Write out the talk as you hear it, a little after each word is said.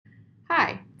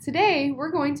Hi, today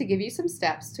we're going to give you some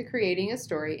steps to creating a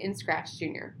story in Scratch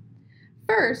Junior.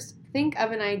 First, think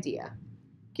of an idea.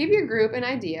 Give your group an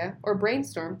idea or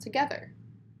brainstorm together.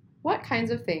 What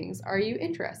kinds of things are you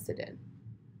interested in?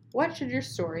 What should your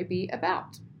story be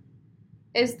about?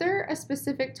 Is there a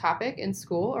specific topic in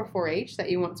school or 4-H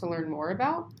that you want to learn more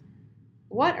about?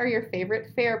 What are your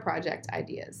favorite fair project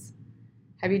ideas?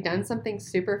 Have you done something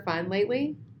super fun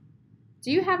lately?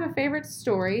 Do you have a favorite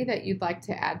story that you'd like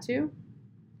to add to?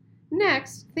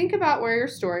 Next, think about where your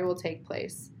story will take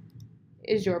place.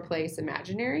 Is your place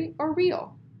imaginary or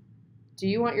real? Do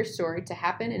you want your story to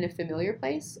happen in a familiar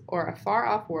place or a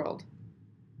far-off world?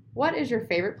 What is your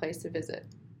favorite place to visit?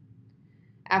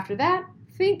 After that,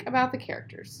 think about the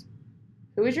characters.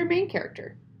 Who is your main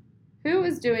character? Who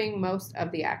is doing most of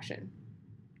the action?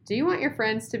 Do you want your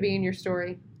friends to be in your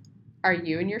story? Are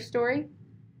you in your story?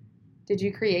 Did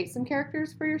you create some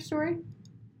characters for your story?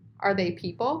 Are they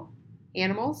people,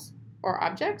 animals, or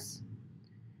objects?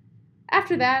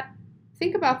 After that,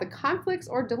 think about the conflicts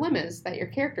or dilemmas that your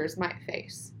characters might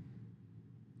face.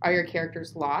 Are your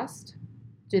characters lost?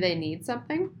 Do they need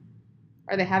something?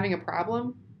 Are they having a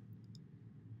problem?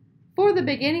 For the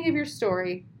beginning of your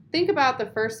story, think about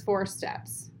the first 4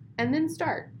 steps, and then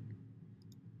start.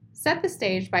 Set the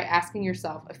stage by asking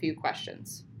yourself a few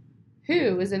questions.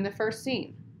 Who is in the first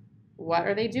scene? What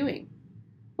are they doing?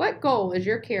 What goal is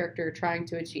your character trying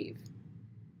to achieve?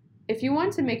 If you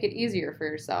want to make it easier for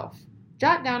yourself,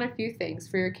 jot down a few things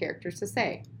for your characters to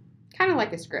say, kind of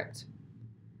like a script.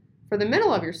 For the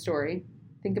middle of your story,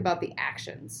 think about the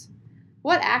actions.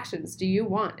 What actions do you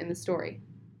want in the story?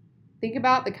 Think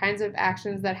about the kinds of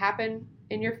actions that happen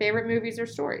in your favorite movies or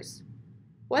stories.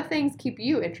 What things keep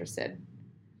you interested?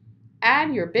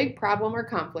 Add your big problem or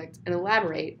conflict and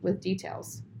elaborate with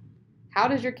details. How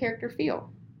does your character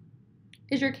feel?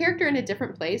 Is your character in a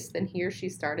different place than he or she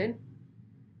started?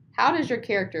 How does your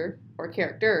character, or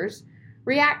characters,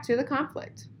 react to the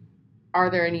conflict? Are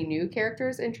there any new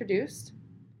characters introduced?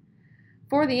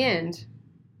 For the end,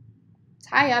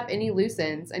 tie up any loose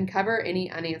ends and cover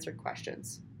any unanswered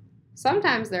questions.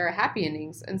 Sometimes there are happy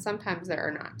endings and sometimes there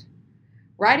are not.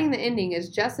 Writing the ending is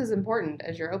just as important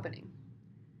as your opening.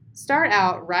 Start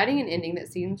out writing an ending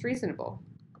that seems reasonable.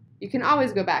 You can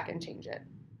always go back and change it.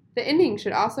 The ending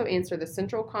should also answer the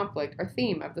central conflict or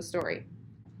theme of the story.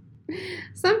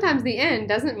 Sometimes the end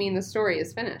doesn't mean the story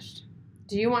is finished.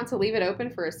 Do you want to leave it open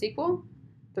for a sequel?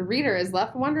 The reader is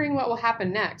left wondering what will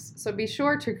happen next, so be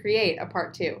sure to create a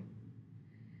part 2.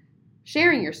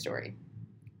 Sharing your story.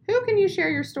 Who can you share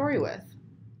your story with?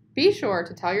 Be sure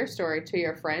to tell your story to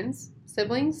your friends,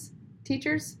 siblings,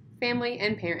 teachers, family,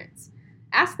 and parents.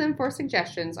 Ask them for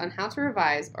suggestions on how to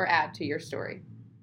revise or add to your story.